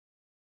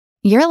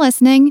You're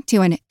listening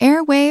to an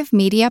Airwave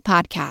Media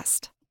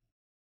Podcast.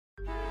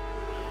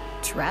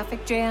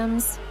 Traffic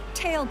jams,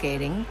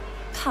 tailgating,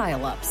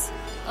 pile-ups.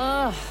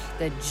 Ugh,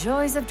 the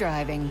joys of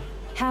driving.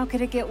 How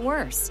could it get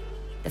worse?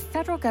 The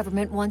federal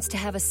government wants to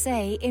have a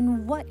say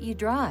in what you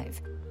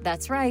drive.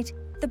 That's right.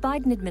 The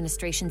Biden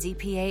administration's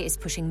EPA is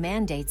pushing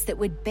mandates that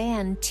would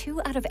ban 2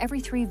 out of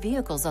every 3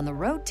 vehicles on the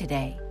road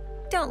today.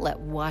 Don't let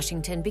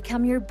Washington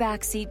become your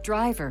backseat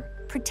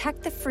driver.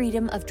 Protect the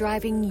freedom of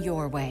driving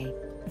your way.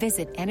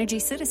 Visit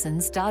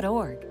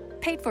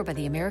EnergyCitizens.org. Paid for by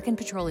the American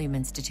Petroleum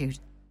Institute.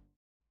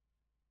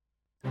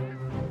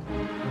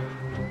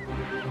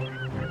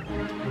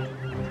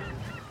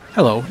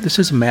 Hello, this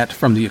is Matt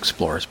from the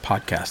Explorers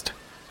Podcast.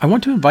 I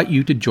want to invite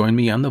you to join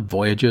me on the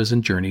voyages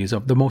and journeys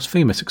of the most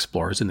famous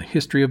explorers in the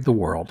history of the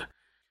world.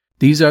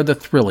 These are the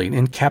thrilling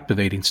and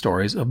captivating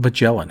stories of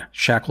Magellan,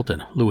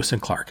 Shackleton, Lewis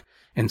and Clark,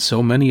 and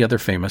so many other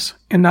famous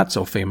and not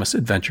so famous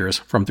adventurers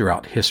from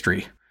throughout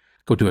history.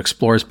 Go to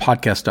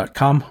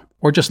explorerspodcast.com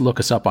or just look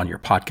us up on your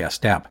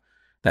podcast app.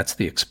 That's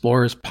the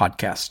Explorers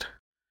Podcast.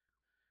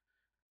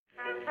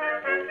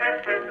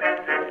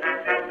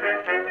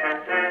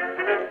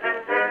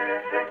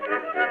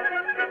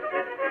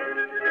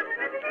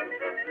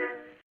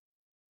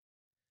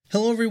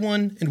 Hello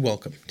everyone, and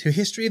welcome to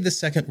History of the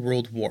Second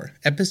World War,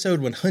 Episode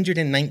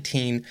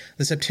 119,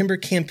 the September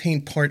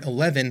Campaign Part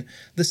 11,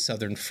 The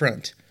Southern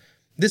Front.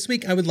 This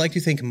week I would like to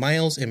thank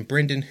Miles and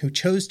Brendan who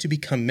chose to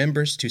become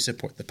members to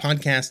support the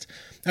podcast.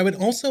 I would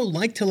also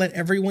like to let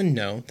everyone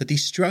know that the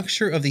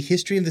structure of the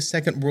History of the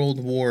Second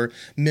World War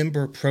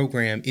member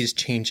program is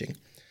changing.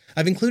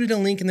 I've included a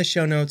link in the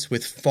show notes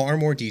with far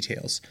more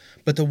details,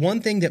 but the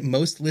one thing that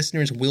most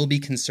listeners will be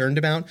concerned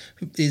about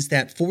is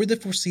that for the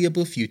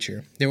foreseeable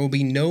future, there will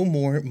be no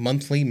more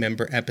monthly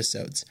member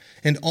episodes,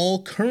 and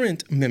all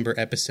current member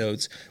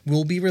episodes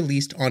will be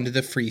released onto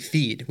the free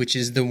feed, which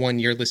is the one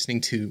you're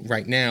listening to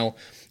right now,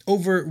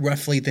 over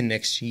roughly the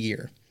next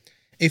year.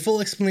 A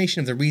full explanation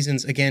of the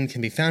reasons, again, can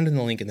be found in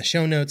the link in the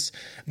show notes,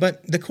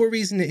 but the core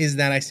reason is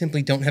that I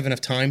simply don't have enough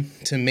time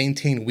to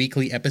maintain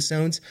weekly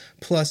episodes,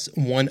 plus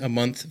one a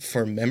month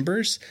for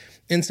members,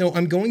 and so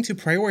I'm going to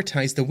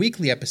prioritize the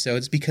weekly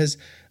episodes because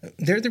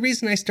they're the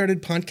reason I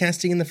started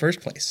podcasting in the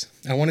first place.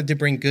 I wanted to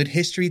bring good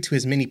history to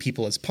as many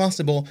people as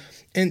possible,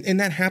 and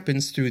that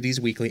happens through these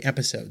weekly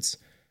episodes.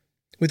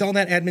 With all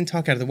that admin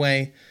talk out of the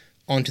way,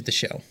 on to the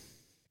show.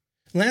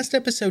 Last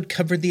episode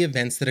covered the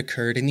events that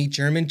occurred in the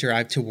German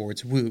drive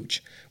towards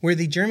Łódź, where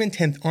the German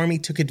 10th Army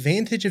took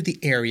advantage of the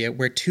area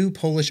where 2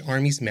 Polish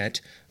armies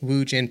met,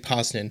 Łódź and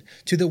Poznan,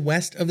 to the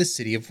west of the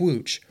city of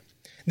Łódź.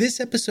 This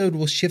episode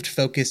will shift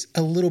focus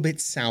a little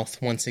bit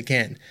south once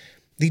again.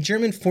 The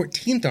German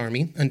 14th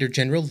Army, under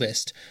General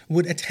List,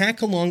 would attack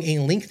along a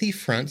lengthy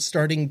front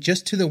starting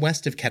just to the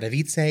west of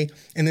Katowice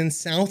and then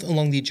south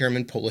along the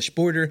German-Polish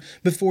border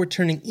before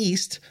turning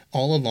east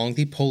all along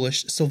the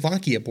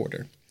Polish-Slovakia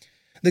border.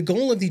 The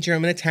goal of the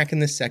German attack in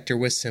this sector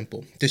was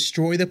simple: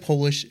 destroy the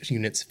Polish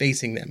units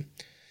facing them.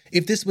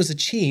 If this was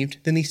achieved,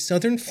 then the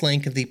southern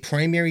flank of the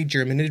primary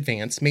German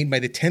advance made by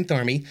the 10th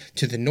Army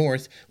to the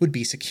north would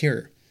be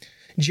secure.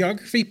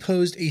 Geography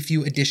posed a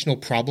few additional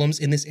problems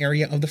in this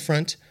area of the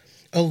front.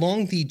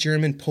 Along the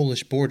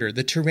German-Polish border,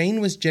 the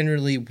terrain was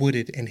generally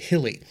wooded and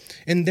hilly,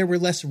 and there were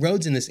less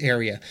roads in this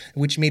area,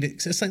 which made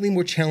it slightly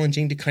more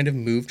challenging to kind of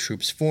move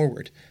troops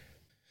forward.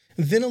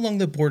 Then along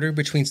the border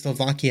between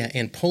Slovakia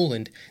and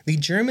Poland, the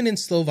German and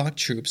Slovak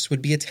troops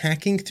would be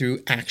attacking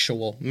through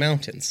actual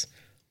mountains.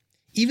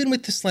 Even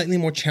with the slightly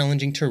more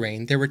challenging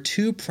terrain, there were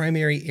 2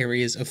 primary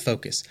areas of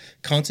focus,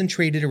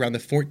 concentrated around the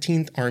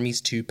 14th Army's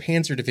 2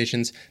 panzer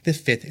divisions, the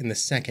 5th and the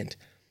 2nd.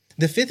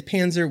 The 5th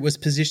Panzer was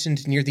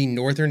positioned near the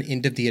northern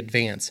end of the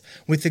advance,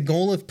 with the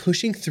goal of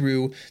pushing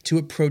through to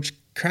approach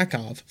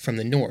Krakow from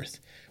the north,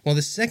 while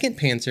the 2nd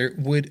Panzer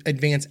would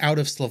advance out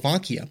of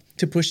Slovakia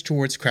to push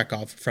towards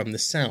Krakow from the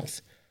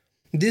south.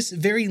 This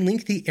very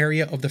lengthy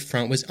area of the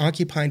front was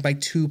occupied by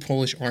 2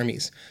 Polish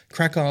armies,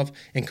 Krakow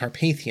and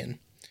Carpathian.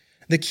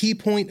 The key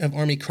point of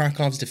Army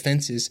Krakow's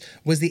defenses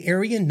was the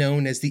area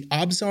known as the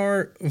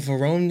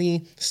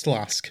Obszar-Worowny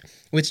Śląsk,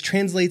 which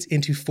translates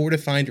into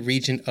Fortified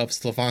Region of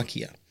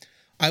Slovakia.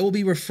 I will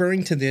be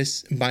referring to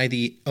this by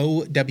the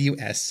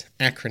OWS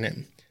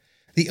acronym.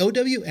 The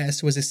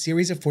OWS was a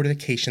series of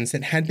fortifications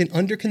that had been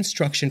under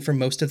construction for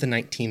most of the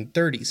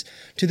 1930s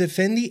to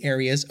defend the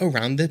areas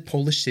around the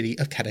Polish city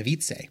of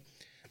Katowice.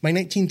 By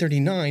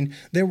 1939,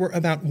 there were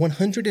about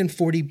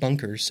 140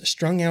 bunkers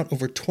strung out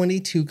over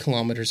 22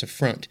 kilometers of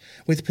front,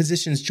 with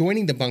positions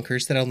joining the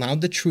bunkers that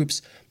allowed the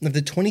troops of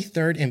the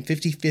 23rd and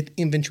 55th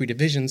Infantry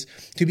Divisions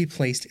to be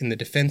placed in the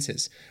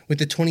defenses, with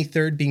the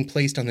 23rd being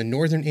placed on the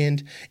northern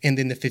end and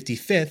then the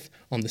 55th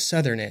on the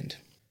southern end.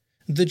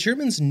 The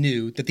Germans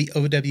knew that the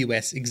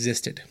OWS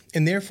existed,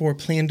 and therefore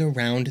planned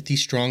around the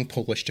strong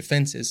Polish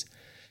defenses.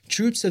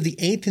 Troops of the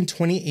 8th and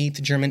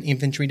 28th German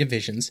Infantry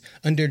Divisions,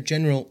 under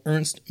General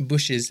Ernst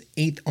Busch's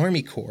 8th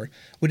Army Corps,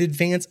 would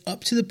advance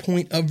up to the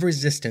point of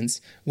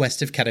resistance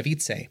west of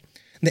Katowice.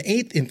 The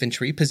 8th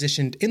Infantry,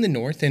 positioned in the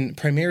north and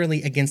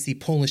primarily against the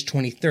Polish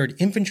 23rd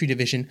Infantry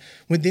Division,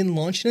 would then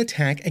launch an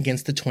attack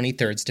against the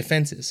 23rd's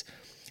defenses.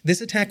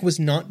 This attack was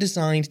not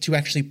designed to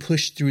actually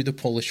push through the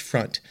Polish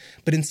front,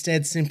 but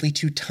instead simply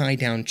to tie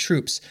down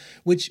troops,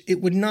 which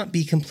it would not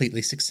be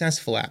completely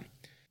successful at.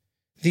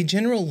 The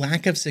general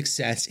lack of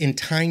success in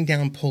tying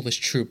down Polish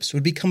troops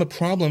would become a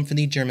problem for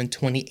the German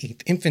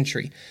 28th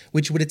Infantry,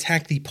 which would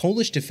attack the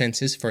Polish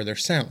defenses further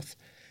south.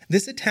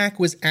 This attack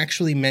was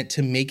actually meant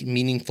to make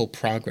meaningful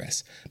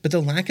progress, but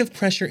the lack of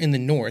pressure in the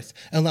north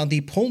allowed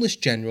the Polish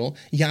general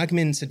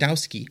Jagmin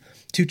Sadowski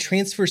to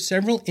transfer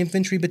several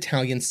infantry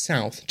battalions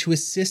south to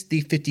assist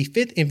the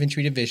 55th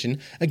Infantry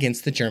Division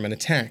against the German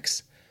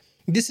attacks.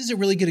 This is a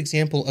really good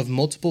example of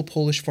multiple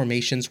Polish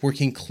formations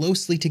working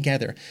closely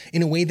together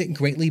in a way that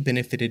greatly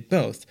benefited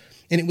both,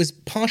 and it was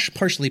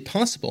partially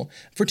possible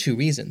for two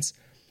reasons.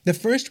 The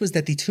first was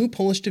that the two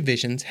Polish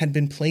divisions had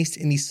been placed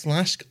in the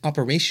Śląsk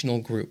Operational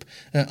Group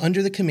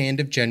under the command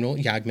of General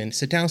Jagmin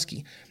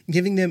Sadowski,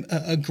 giving them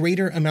a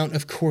greater amount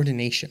of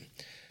coordination.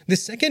 The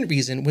second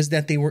reason was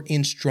that they were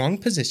in strong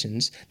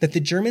positions that the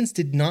Germans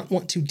did not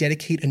want to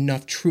dedicate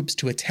enough troops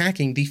to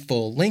attacking the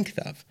full length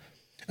of.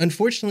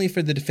 Unfortunately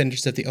for the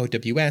defenders of the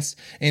OWS,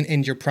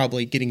 and you're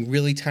probably getting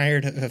really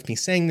tired of me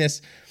saying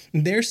this,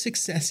 their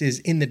successes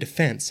in the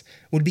defense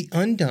would be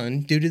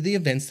undone due to the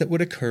events that would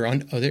occur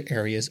on other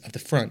areas of the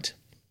front.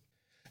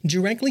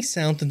 Directly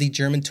south of the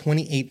German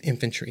 28th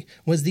Infantry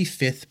was the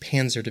 5th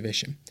Panzer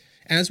Division.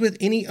 As with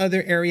any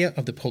other area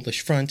of the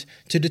Polish front,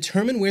 to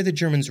determine where the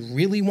Germans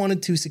really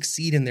wanted to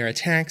succeed in their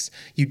attacks,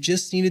 you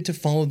just needed to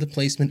follow the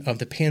placement of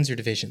the Panzer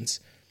divisions.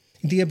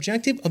 The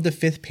objective of the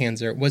 5th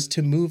Panzer was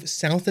to move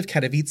south of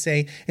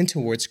Katowice and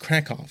towards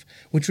Krakow,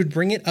 which would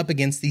bring it up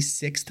against the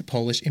 6th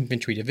Polish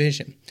Infantry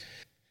Division.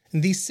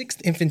 The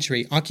 6th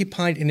Infantry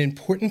occupied an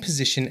important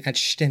position at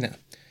Stena,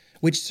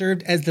 which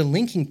served as the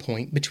linking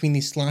point between the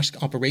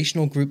Śląsk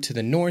Operational Group to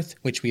the north,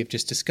 which we have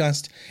just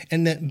discussed,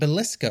 and the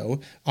Bielsko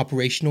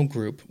Operational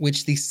Group,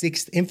 which the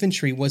 6th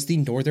Infantry was the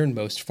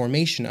northernmost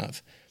formation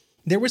of.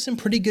 There were some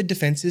pretty good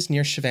defenses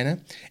near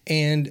Szwena,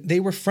 and they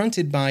were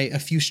fronted by a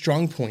few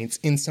strong points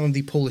in some of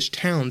the Polish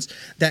towns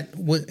that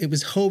it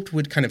was hoped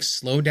would kind of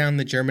slow down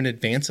the German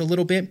advance a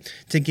little bit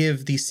to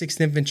give the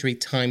 6th Infantry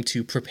time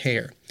to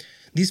prepare.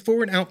 These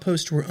forward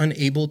outposts were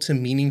unable to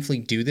meaningfully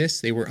do this.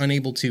 They were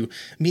unable to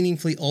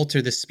meaningfully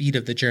alter the speed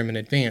of the German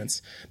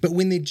advance. But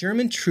when the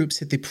German troops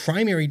hit the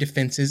primary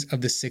defenses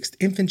of the 6th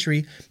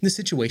Infantry, the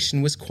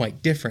situation was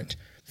quite different.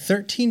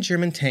 13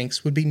 German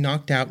tanks would be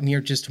knocked out near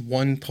just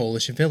one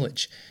Polish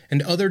village,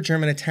 and other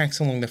German attacks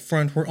along the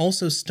front were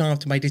also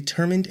stopped by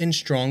determined and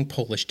strong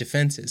Polish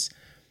defenses.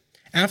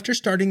 After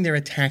starting their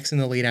attacks in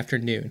the late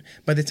afternoon,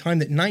 by the time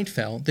that night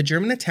fell, the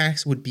German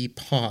attacks would be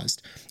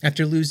paused,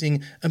 after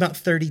losing about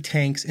 30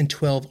 tanks and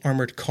 12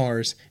 armored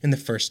cars in the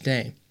first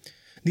day.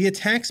 The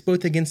attacks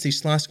both against the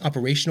Śląsk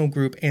Operational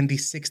Group and the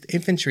 6th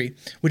Infantry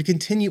would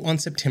continue on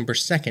September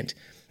 2nd.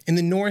 In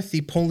the north,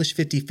 the Polish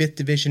 55th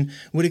Division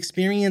would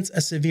experience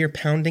a severe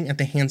pounding at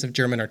the hands of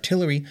German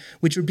artillery,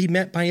 which would be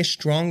met by a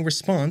strong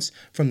response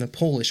from the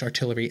Polish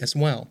artillery as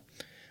well.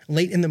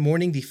 Late in the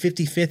morning, the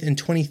 55th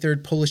and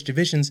 23rd Polish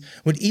divisions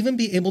would even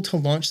be able to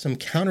launch some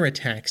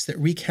counterattacks that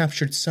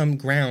recaptured some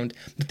ground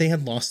that they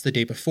had lost the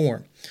day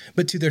before.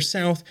 But to their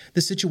south,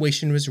 the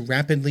situation was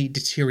rapidly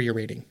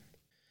deteriorating.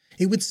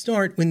 It would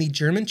start when the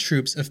German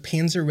troops of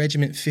Panzer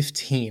Regiment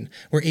 15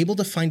 were able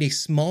to find a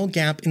small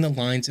gap in the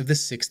lines of the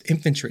 6th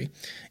Infantry,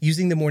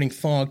 using the morning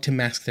fog to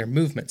mask their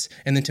movements,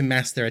 and then to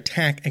mask their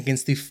attack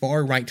against the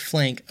far right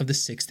flank of the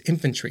 6th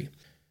Infantry.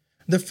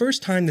 The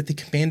first time that the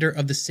commander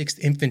of the 6th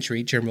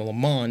Infantry, General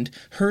Lamond,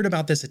 heard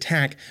about this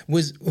attack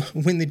was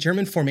when the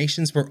German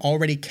formations were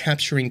already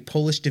capturing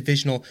Polish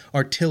divisional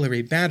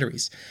artillery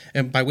batteries,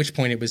 by which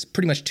point it was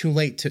pretty much too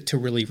late to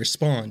really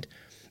respond.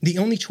 The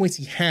only choice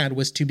he had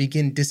was to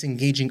begin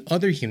disengaging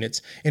other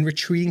units and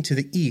retreating to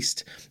the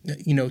east,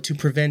 to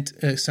prevent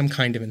some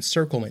kind of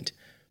encirclement.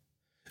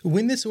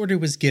 When this order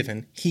was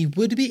given, he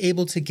would be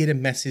able to get a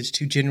message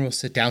to General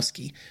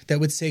Sadowski that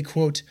would say,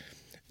 quote,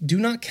 "Do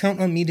not count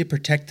on me to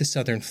protect the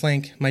southern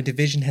flank. My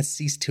division has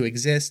ceased to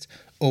exist,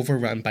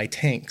 overrun by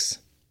tanks."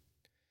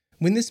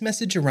 When this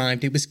message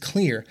arrived, it was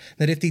clear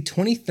that if the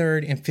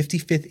 23rd and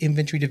 55th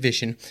Infantry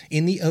Division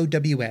in the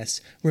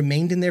OWS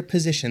remained in their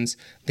positions,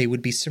 they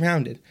would be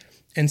surrounded,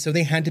 and so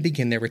they had to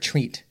begin their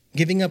retreat,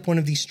 giving up one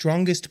of the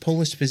strongest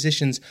Polish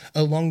positions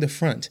along the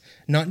front,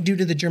 not due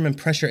to the German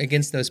pressure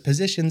against those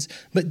positions,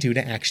 but due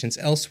to actions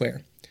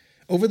elsewhere.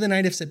 Over the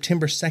night of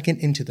September 2nd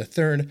into the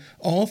 3rd,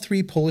 all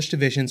three Polish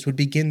divisions would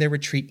begin their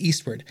retreat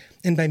eastward,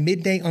 and by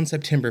midday on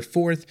September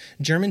 4th,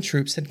 German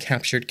troops had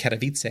captured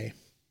Katowice.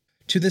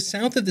 To the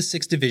south of the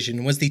 6th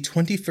Division was the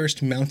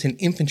 21st Mountain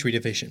Infantry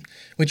Division,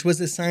 which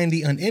was assigned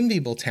the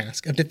unenviable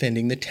task of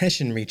defending the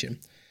Teschen region.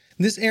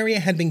 This area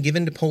had been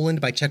given to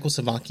Poland by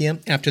Czechoslovakia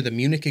after the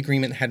Munich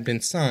Agreement had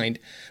been signed,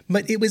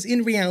 but it was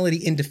in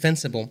reality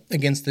indefensible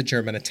against the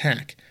German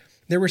attack.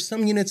 There were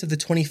some units of the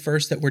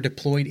 21st that were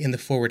deployed in the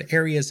forward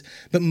areas,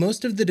 but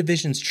most of the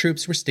division's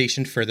troops were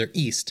stationed further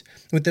east,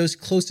 with those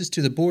closest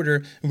to the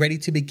border ready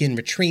to begin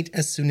retreat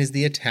as soon as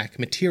the attack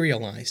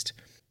materialized.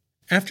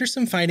 After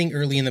some fighting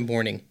early in the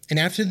morning, and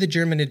after the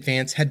German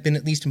advance had been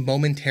at least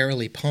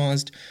momentarily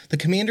paused, the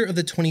commander of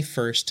the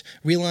 21st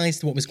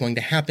realized what was going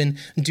to happen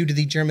due to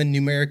the German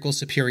numerical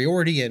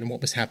superiority and what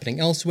was happening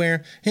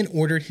elsewhere, and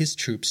ordered his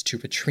troops to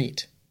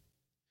retreat.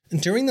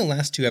 During the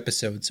last 2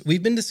 episodes,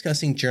 we've been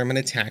discussing German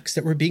attacks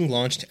that were being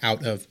launched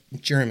out of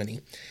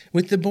Germany,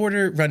 with the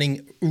border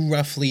running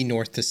roughly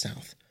north to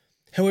south.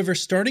 However,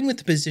 starting with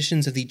the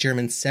positions of the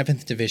German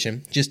 7th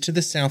Division, just to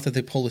the south of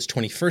the Polish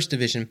 21st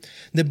Division,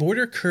 the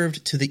border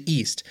curved to the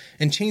east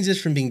and changes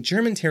from being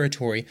German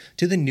territory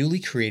to the newly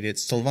created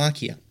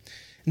Slovakia.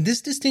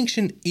 This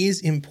distinction is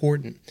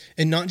important,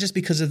 and not just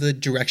because of the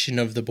direction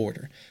of the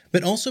border,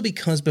 but also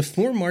because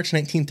before March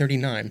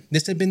 1939,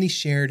 this had been the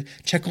shared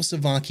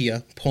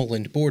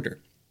Czechoslovakia-Poland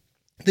border.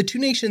 The two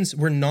nations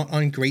were not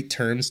on great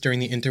terms during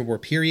the interwar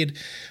period.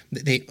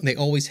 They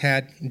always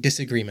had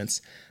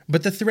disagreements,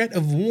 but the threat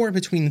of war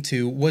between the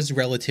two was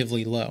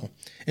relatively low,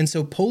 and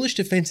so Polish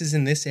defenses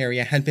in this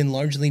area had been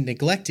largely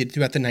neglected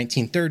throughout the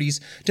 1930s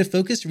to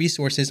focus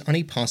resources on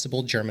a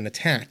possible German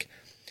attack.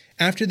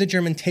 After the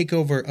German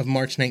takeover of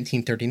March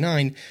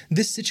 1939,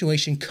 this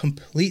situation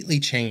completely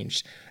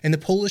changed, and the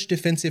Polish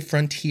defensive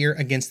frontier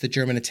against the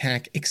German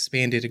attack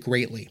expanded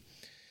greatly.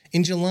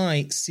 In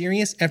July,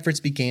 serious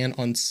efforts began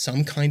on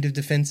some kind of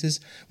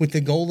defenses, with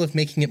the goal of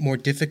making it more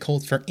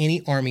difficult for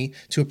any army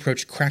to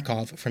approach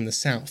Krakow from the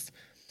south.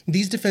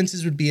 These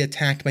defenses would be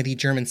attacked by the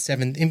German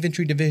 7th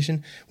Infantry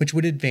Division, which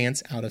would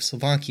advance out of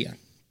Slovakia.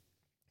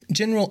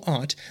 General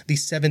Ott, the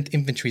 7th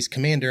Infantry's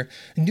commander,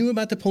 knew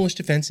about the Polish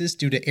defenses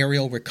due to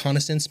aerial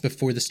reconnaissance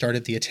before the start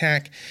of the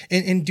attack,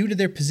 and due to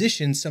their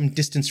position some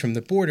distance from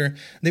the border,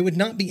 they would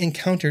not be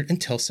encountered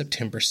until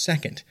September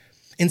 2nd.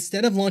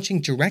 Instead of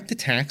launching direct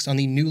attacks on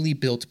the newly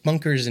built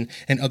bunkers and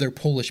other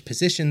Polish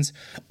positions,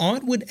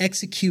 Ott would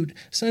execute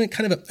some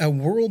kind of a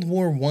World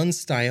War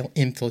I-style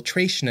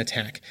infiltration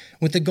attack,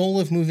 with the goal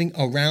of moving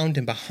around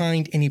and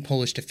behind any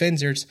Polish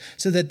defenders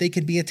so that they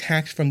could be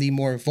attacked from the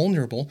more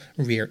vulnerable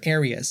rear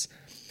areas.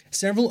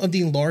 Several of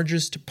the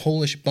largest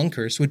Polish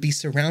bunkers would be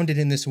surrounded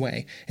in this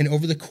way, and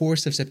over the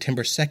course of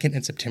September 2nd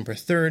and September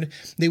 3rd,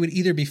 they would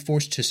either be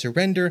forced to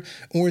surrender,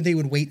 or they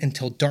would wait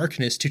until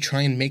darkness to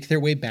try and make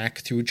their way back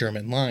through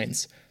German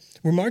lines.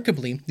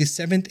 Remarkably, the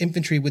 7th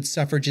Infantry would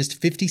suffer just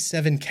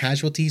 57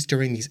 casualties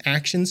during these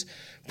actions,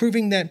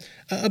 proving that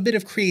a bit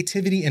of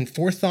creativity and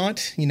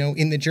forethought,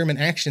 in the German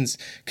actions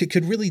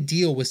could really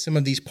deal with some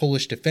of these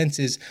Polish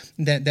defenses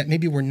that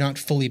maybe were not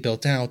fully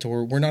built out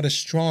or were not as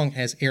strong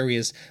as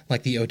areas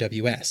like the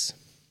OWS.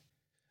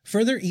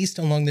 Further east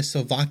along the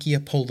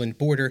Slovakia-Poland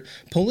border,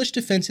 Polish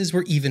defenses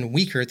were even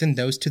weaker than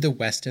those to the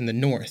west and the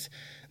north.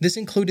 This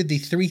included the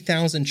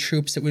 3,000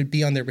 troops that would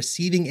be on the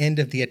receiving end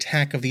of the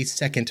attack of the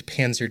 2nd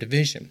Panzer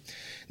Division.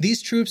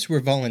 These troops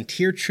were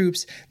volunteer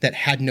troops that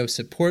had no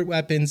support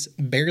weapons,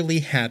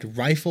 barely had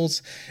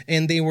rifles,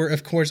 and they were,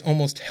 of course,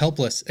 almost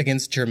helpless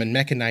against German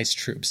mechanized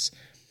troops.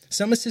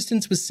 Some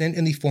assistance was sent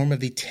in the form of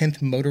the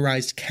 10th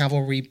Motorized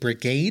Cavalry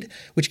Brigade,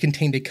 which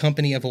contained a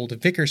company of old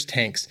Vickers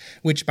tanks,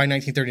 which by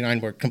 1939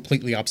 were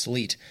completely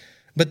obsolete.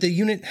 But the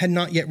unit had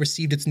not yet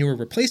received its newer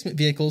replacement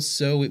vehicles,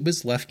 so it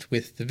was left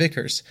with the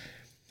Vickers.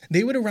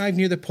 They would arrive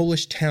near the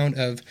Polish town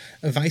of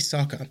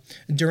Wysoka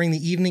during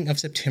the evening of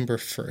September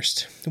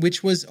 1st,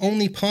 which was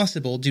only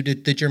possible due to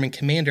the German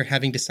commander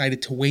having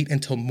decided to wait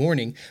until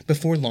morning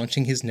before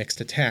launching his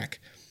next attack.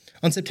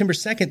 On September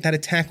 2nd, that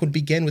attack would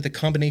begin with a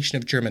combination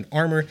of German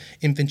armor,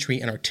 infantry,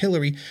 and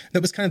artillery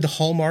that was kind of the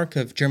hallmark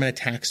of German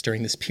attacks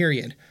during this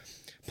period.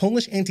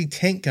 Polish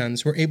anti-tank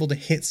guns were able to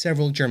hit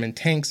several German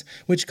tanks,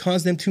 which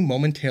caused them to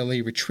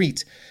momentarily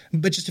retreat,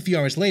 but just a few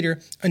hours later,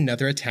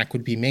 another attack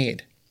would be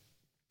made.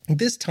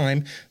 This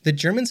time, the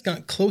Germans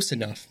got close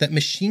enough that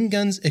machine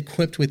guns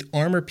equipped with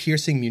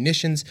armor-piercing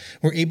munitions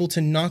were able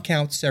to knock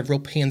out several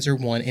Panzer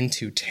I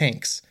and II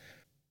tanks.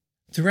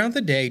 Throughout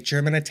the day,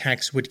 German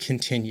attacks would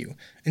continue,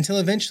 until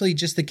eventually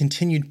just the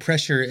continued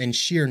pressure and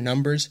sheer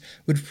numbers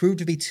would prove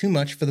to be too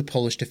much for the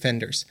Polish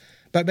defenders.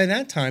 But by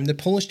that time, the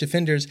Polish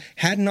defenders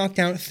had knocked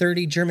out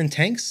 30 German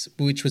tanks,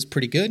 which was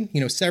pretty good.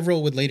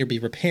 Several would later be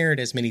repaired,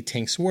 as many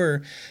tanks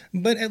were,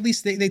 but at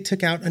least they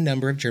took out a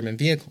number of German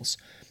vehicles.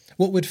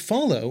 What would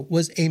follow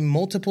was a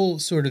multiple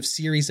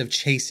series of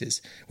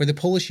chases, where the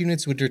Polish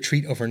units would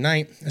retreat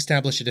overnight,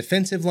 establish a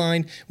defensive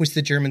line, which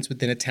the Germans would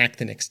then attack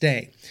the next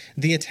day.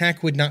 The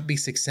attack would not be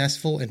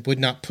successful and would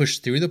not push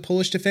through the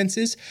Polish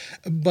defenses,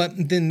 but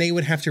then they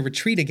would have to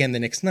retreat again the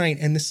next night,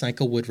 and the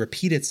cycle would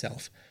repeat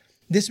itself.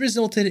 This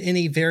resulted in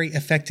a very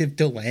effective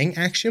delaying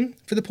action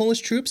for the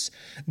Polish troops,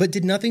 but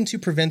did nothing to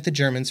prevent the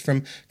Germans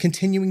from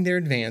continuing their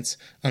advance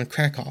on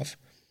Krakow.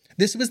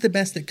 This was the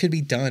best that could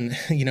be done,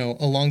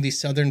 along the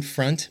southern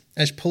front,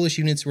 as Polish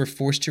units were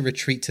forced to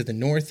retreat to the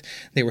north.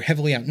 They were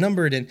heavily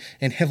outnumbered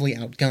and heavily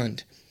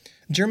outgunned.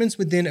 Germans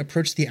would then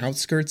approach the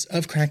outskirts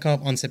of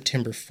Krakow on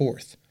September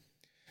 4th.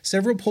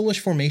 Several Polish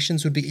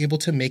formations would be able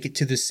to make it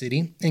to the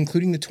city,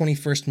 including the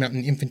 21st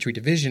Mountain Infantry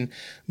Division,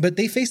 but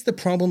they faced the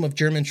problem of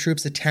German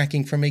troops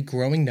attacking from a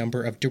growing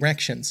number of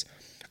directions.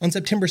 On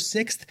September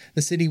 6th,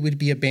 the city would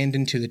be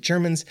abandoned to the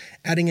Germans,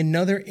 adding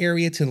another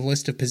area to the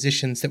list of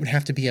positions that would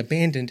have to be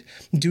abandoned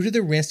due to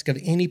the risk of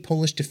any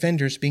Polish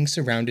defenders being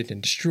surrounded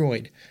and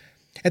destroyed.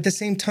 At the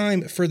same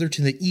time, further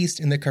to the east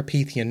in the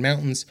Carpathian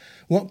Mountains,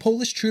 what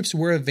Polish troops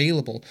were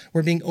available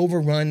were being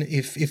overrun,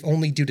 if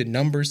only due to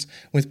numbers,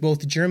 with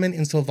both German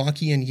and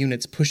Slovakian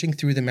units pushing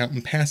through the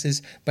mountain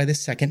passes by the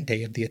second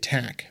day of the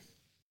attack.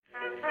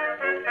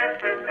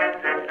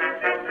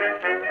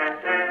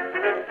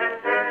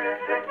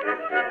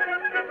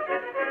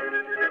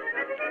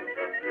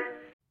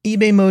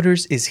 eBay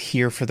Motors is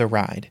here for the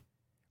ride.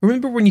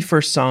 Remember when you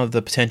first saw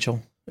the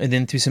potential? And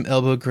then through some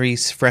elbow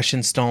grease, fresh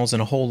installs,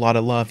 and a whole lot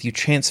of love, you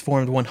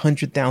transformed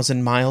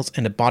 100,000 miles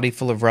and a body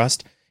full of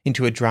rust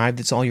into a drive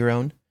that's all your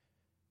own?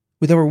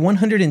 With over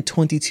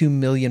 122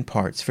 million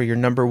parts for your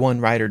number one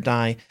ride or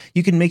die,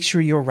 you can make sure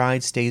your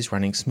ride stays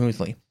running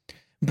smoothly.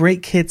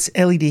 Brake kits,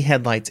 LED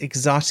headlights,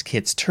 exhaust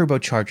kits,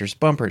 turbochargers,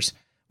 bumpers,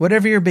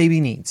 whatever your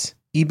baby needs,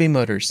 eBay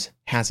Motors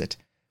has it.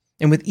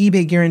 And with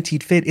eBay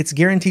Guaranteed Fit, it's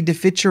guaranteed to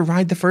fit your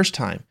ride the first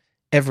time,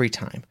 every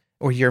time,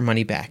 or your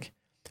money back.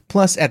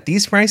 Plus, at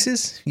these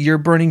prices, you're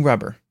burning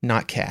rubber,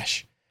 not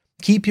cash.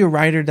 Keep your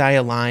ride or die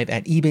alive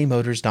at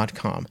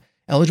ebaymotors.com.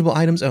 Eligible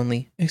items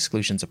only.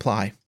 Exclusions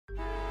apply.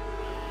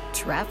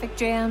 Traffic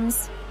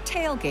jams,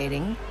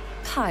 tailgating,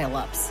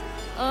 pile-ups.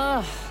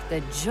 Ugh,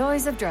 the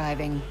joys of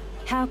driving.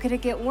 How could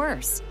it get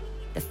worse?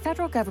 The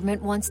federal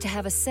government wants to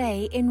have a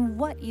say in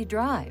what you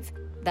drive.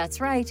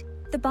 That's right.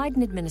 The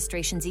Biden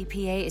administration's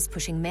EPA is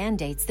pushing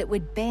mandates that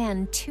would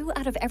ban 2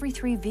 out of every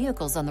 3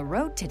 vehicles on the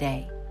road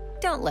today.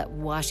 Don't let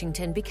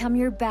Washington become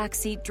your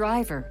backseat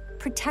driver.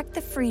 Protect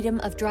the freedom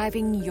of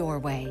driving your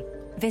way.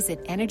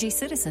 Visit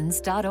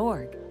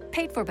EnergyCitizens.org.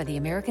 Paid for by the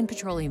American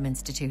Petroleum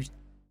Institute.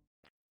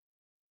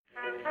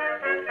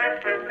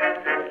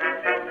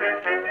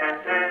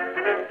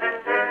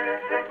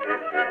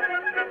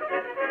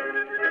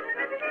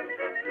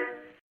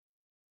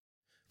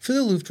 For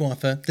the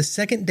Luftwaffe, the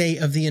second day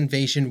of the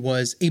invasion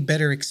was a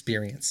better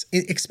experience,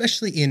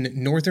 especially in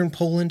northern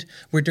Poland,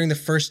 where during the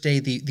first day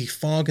the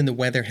fog and the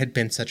weather had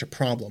been such a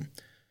problem.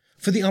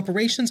 For the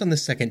operations on the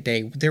second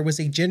day, there was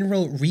a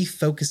general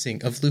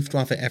refocusing of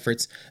Luftwaffe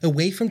efforts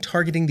away from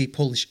targeting the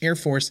Polish Air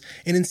Force,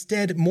 and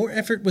instead more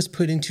effort was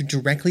put into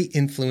directly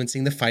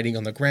influencing the fighting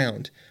on the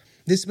ground.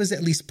 This was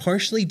at least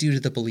partially due to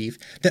the belief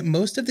that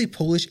most of the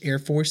Polish Air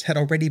Force had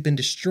already been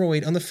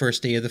destroyed on the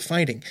first day of the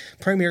fighting,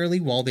 primarily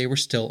while they were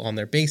still on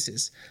their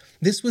bases.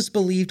 This was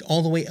believed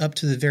all the way up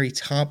to the very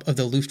top of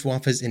the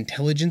Luftwaffe's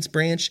intelligence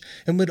branch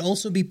and would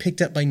also be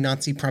picked up by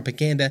Nazi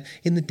propaganda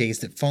in the days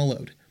that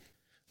followed.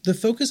 The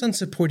focus on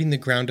supporting the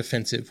ground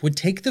offensive would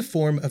take the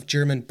form of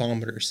German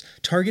bombers,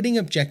 targeting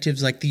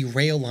objectives like the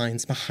rail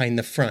lines behind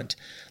the front,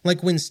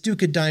 like when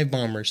Stuka dive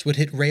bombers would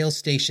hit rail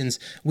stations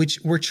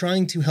which were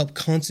trying to help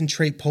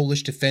concentrate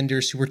Polish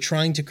defenders who were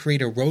trying to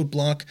create a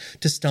roadblock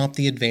to stop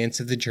the advance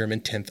of the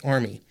German 10th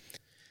Army.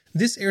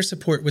 This air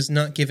support was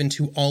not given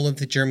to all of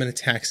the German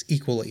attacks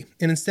equally,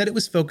 and instead it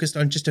was focused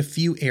on just a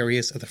few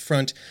areas of the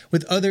front,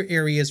 with other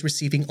areas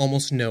receiving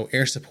almost no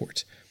air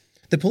support.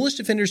 The Polish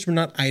defenders were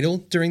not idle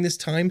during this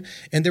time,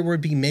 and there would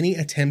be many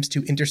attempts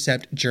to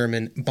intercept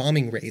German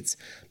bombing raids,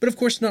 but of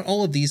course not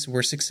all of these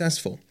were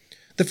successful.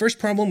 The first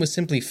problem was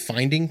simply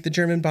finding the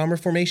German bomber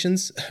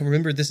formations.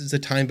 Remember, this is a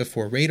time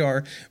before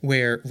radar,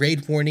 where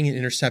raid warning and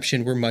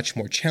interception were much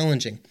more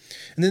challenging.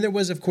 And then there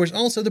was, of course,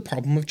 also the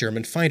problem of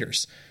German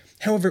fighters.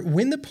 However,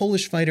 when the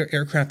Polish fighter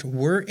aircraft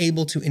were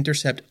able to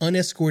intercept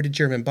unescorted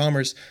German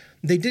bombers,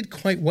 they did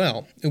quite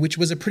well, which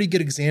was a pretty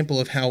good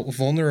example of how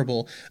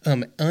vulnerable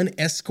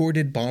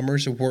unescorted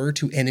bombers were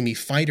to enemy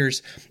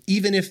fighters,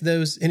 even if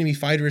those enemy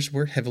fighters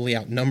were heavily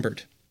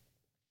outnumbered.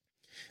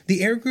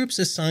 The air groups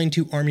assigned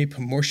to Army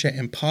Pomorze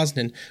and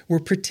Poznan were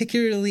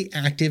particularly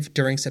active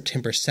during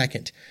September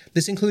 2nd.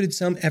 This included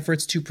some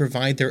efforts to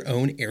provide their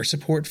own air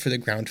support for the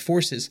ground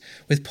forces,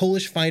 with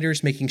Polish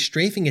fighters making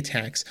strafing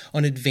attacks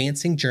on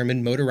advancing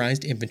German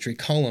motorized infantry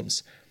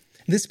columns.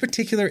 This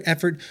particular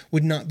effort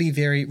would not be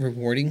very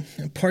rewarding,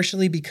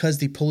 partially because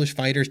the Polish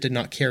fighters did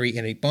not carry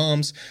any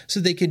bombs, so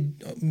they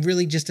could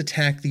really just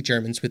attack the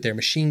Germans with their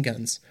machine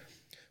guns.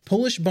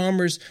 Polish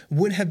bombers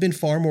would have been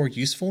far more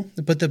useful,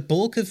 but the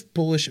bulk of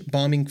Polish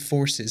bombing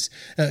forces,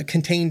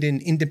 contained in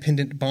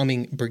independent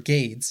bombing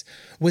brigades,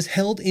 was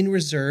held in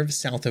reserve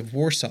south of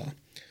Warsaw.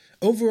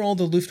 Overall,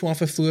 the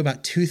Luftwaffe flew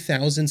about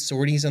 2,000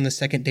 sorties on the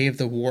second day of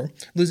the war,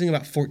 losing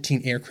about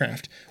 14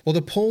 aircraft, while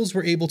the Poles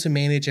were able to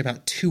manage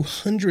about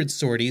 200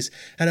 sorties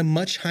at a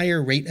much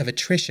higher rate of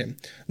attrition,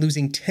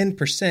 losing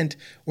 10%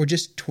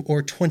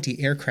 or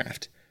 20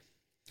 aircraft.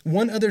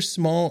 One other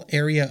small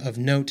area of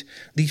note,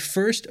 the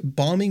first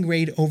bombing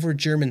raid over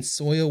German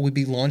soil would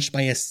be launched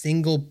by a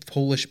single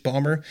Polish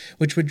bomber,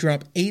 which would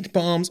drop 8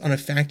 bombs on a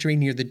factory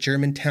near the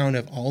German town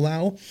of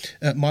Ohlau,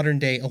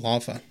 modern-day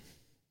Olawa.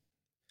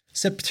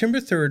 September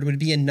 3rd would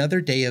be another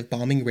day of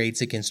bombing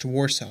raids against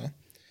Warsaw.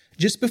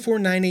 Just before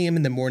 9 a.m.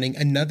 in the morning,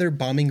 another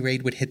bombing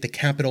raid would hit the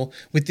capital,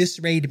 with this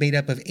raid made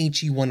up of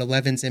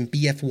HE-111s and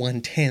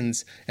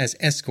BF-110s as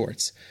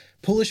escorts.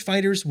 Polish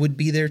fighters would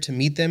be there to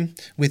meet them,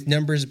 with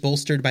numbers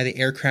bolstered by the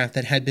aircraft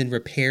that had been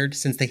repaired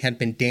since they had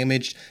been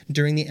damaged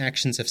during the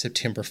actions of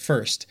September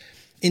 1st.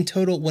 In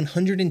total,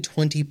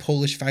 120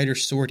 Polish fighter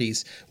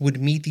sorties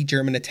would meet the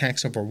German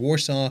attacks over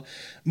Warsaw,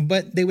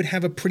 but they would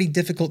have a pretty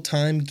difficult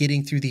time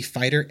getting through the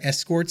fighter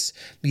escorts,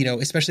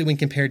 especially when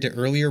compared to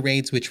earlier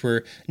raids, which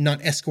were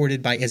not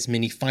escorted by as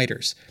many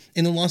fighters.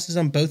 And the losses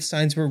on both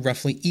sides were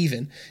roughly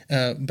even,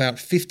 about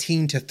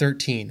 15 to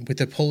 13, with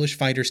the Polish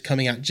fighters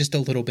coming out just a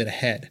little bit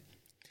ahead.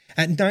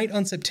 At night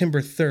on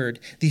September 3rd,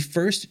 the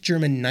first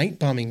German night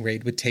bombing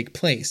raid would take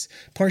place,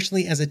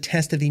 partially as a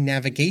test of the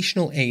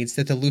navigational aids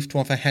that the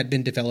Luftwaffe had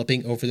been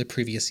developing over the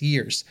previous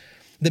years.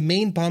 The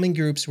main bombing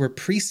groups were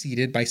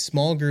preceded by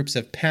small groups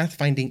of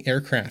pathfinding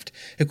aircraft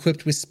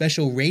equipped with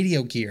special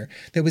radio gear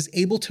that was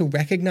able to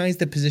recognize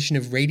the position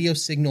of radio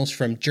signals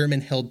from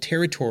German-held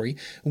territory,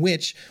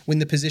 which, when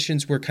the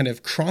positions were kind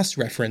of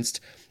cross-referenced,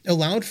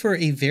 allowed for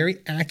a very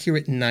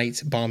accurate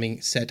night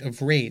bombing set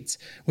of raids,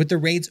 with the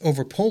raids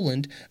over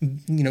Poland,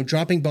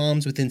 dropping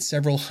bombs within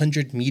several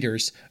hundred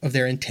meters of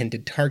their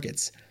intended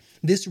targets.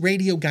 This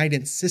radio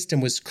guidance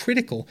system was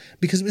critical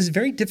because it was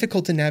very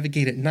difficult to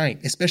navigate at night,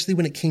 especially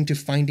when it came to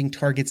finding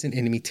targets in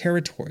enemy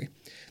territory.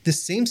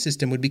 This same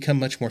system would become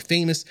much more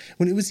famous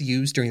when it was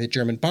used during the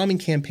German bombing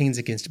campaigns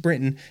against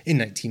Britain in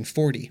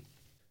 1940.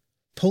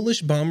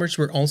 Polish bombers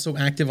were also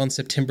active on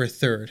September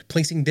 3rd,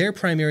 placing their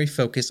primary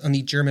focus on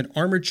the German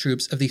armored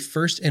troops of the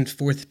 1st and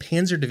 4th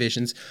Panzer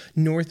Divisions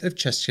north of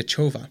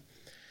Czestochowa.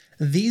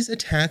 These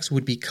attacks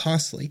would be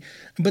costly,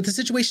 but the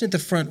situation at the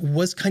front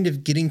was kind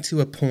of getting to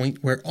a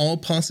point where all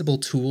possible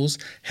tools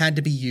had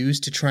to be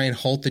used to try and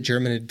halt the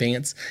German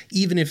advance,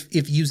 even if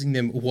using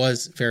them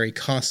was very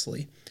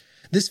costly.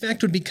 This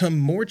fact would become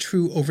more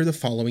true over the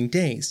following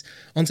days.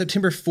 On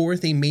September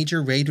 4th, a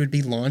major raid would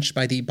be launched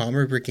by the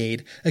Bomber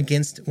Brigade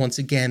against, once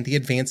again, the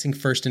advancing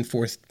 1st and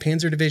 4th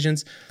Panzer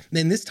Divisions,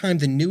 and this time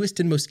the newest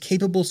and most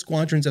capable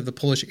squadrons of the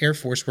Polish Air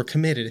Force were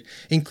committed,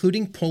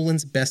 including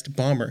Poland's best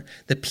bomber,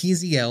 the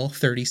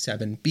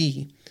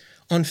PZL-37B.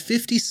 On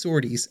 50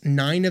 sorties,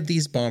 9 of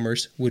these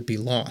bombers would be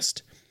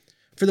lost.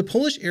 For the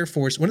Polish Air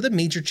Force, one of the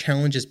major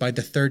challenges by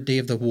the third day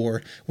of the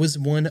war was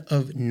one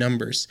of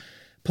numbers.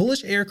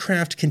 Polish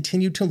aircraft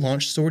continued to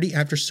launch sortie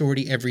after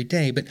sortie every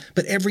day,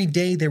 but every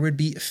day there would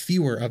be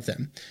fewer of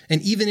them.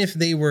 And even if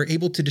they were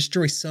able to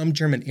destroy some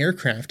German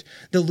aircraft,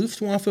 the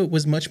Luftwaffe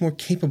was much more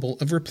capable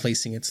of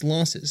replacing its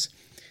losses.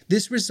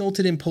 This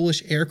resulted in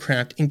Polish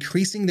aircraft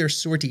increasing their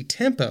sortie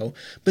tempo,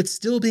 but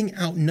still being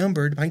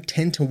outnumbered by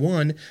 10 to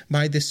 1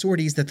 by the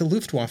sorties that the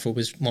Luftwaffe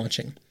was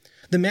launching.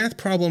 The math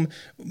problem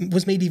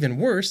was made even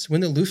worse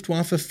when the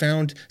Luftwaffe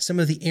found some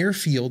of the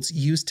airfields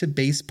used to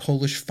base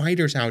Polish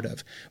fighters out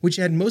of, which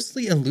had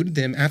mostly eluded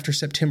them after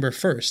September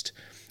 1st.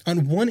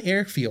 On one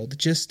airfield,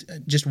 just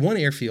one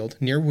airfield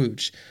near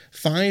Łódź,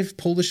 5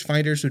 Polish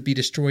fighters would be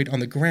destroyed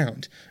on the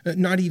ground,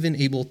 not even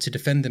able to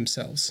defend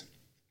themselves.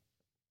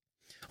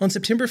 On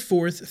September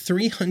 4th,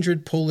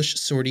 300 Polish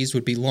sorties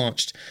would be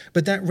launched,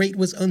 but that rate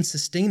was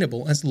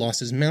unsustainable as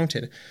losses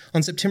mounted.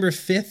 On September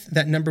 5th,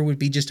 that number would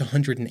be just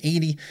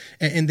 180,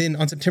 and then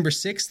on September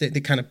 6th,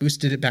 they kind of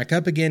boosted it back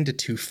up again to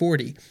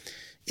 240.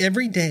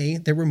 Every day,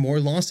 there were more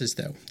losses,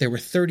 though. There were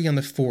 30 on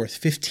the 4th,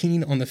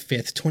 15 on the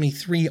 5th,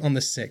 23 on the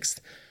 6th.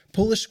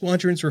 Polish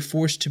squadrons were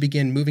forced to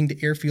begin moving to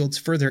airfields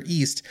further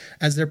east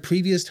as their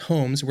previous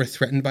homes were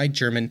threatened by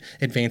German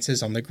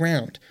advances on the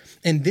ground.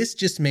 And this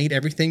just made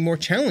everything more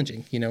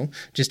challenging,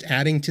 just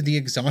adding to the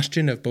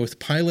exhaustion of both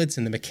pilots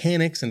and the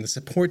mechanics and the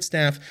support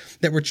staff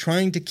that were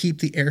trying to keep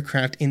the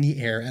aircraft in the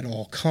air at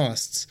all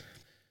costs.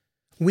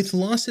 With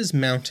losses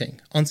mounting,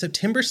 on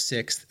September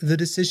 6th, the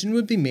decision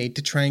would be made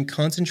to try and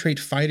concentrate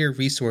fighter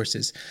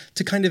resources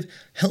to kind of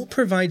help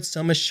provide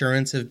some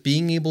assurance of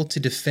being able to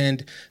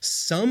defend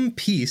some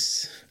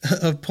piece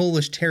of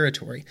Polish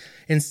territory,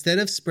 instead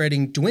of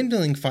spreading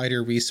dwindling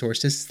fighter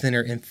resources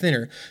thinner and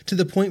thinner to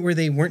the point where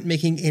they weren't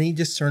making any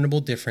discernible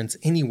difference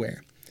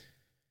anywhere.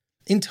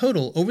 In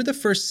total, over the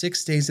first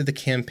 6 days of the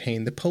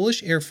campaign, the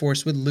Polish Air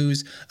Force would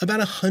lose about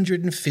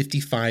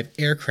 155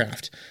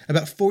 aircraft,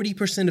 about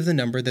 40% of the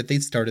number that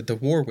they'd started the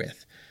war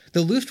with.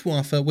 The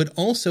Luftwaffe would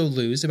also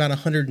lose about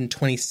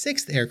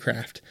 126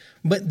 aircraft,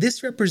 but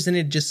this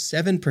represented just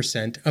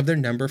 7% of their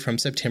number from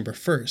September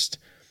 1st.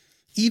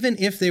 Even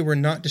if they were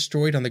not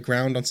destroyed on the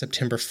ground on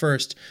September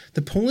 1st,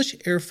 the Polish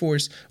Air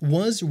Force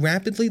was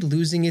rapidly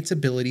losing its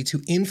ability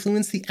to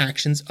influence the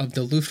actions of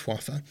the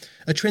Luftwaffe,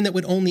 a trend that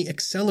would only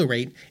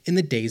accelerate in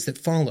the days that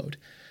followed.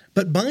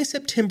 But by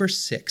September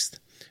 6th,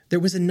 there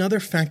was another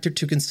factor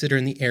to consider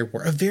in the air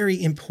war, a very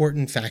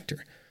important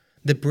factor.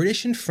 The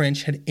British and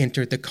French had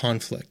entered the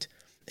conflict,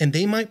 and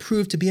they might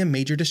prove to be a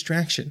major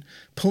distraction,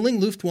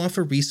 pulling Luftwaffe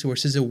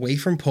resources away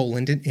from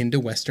Poland and into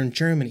Western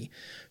Germany.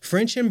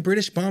 French and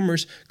British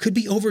bombers could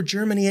be over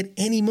Germany at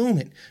any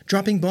moment,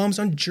 dropping bombs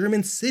on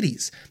German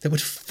cities that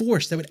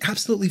would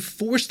absolutely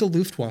force the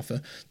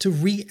Luftwaffe to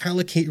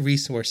reallocate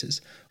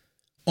resources.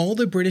 all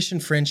the British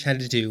and French had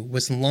to do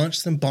was launch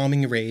some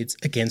bombing raids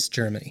against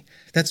Germany.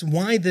 That's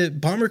why the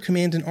Bomber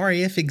Command and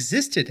RAF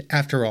existed,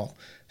 after all.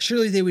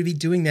 Surely they would be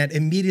doing that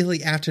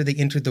immediately after they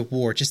entered the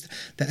war, just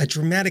a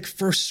dramatic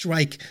first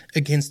strike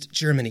against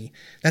Germany.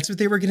 That's what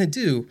they were going to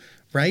do,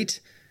 right?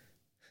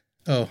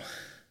 Oh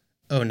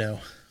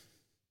no.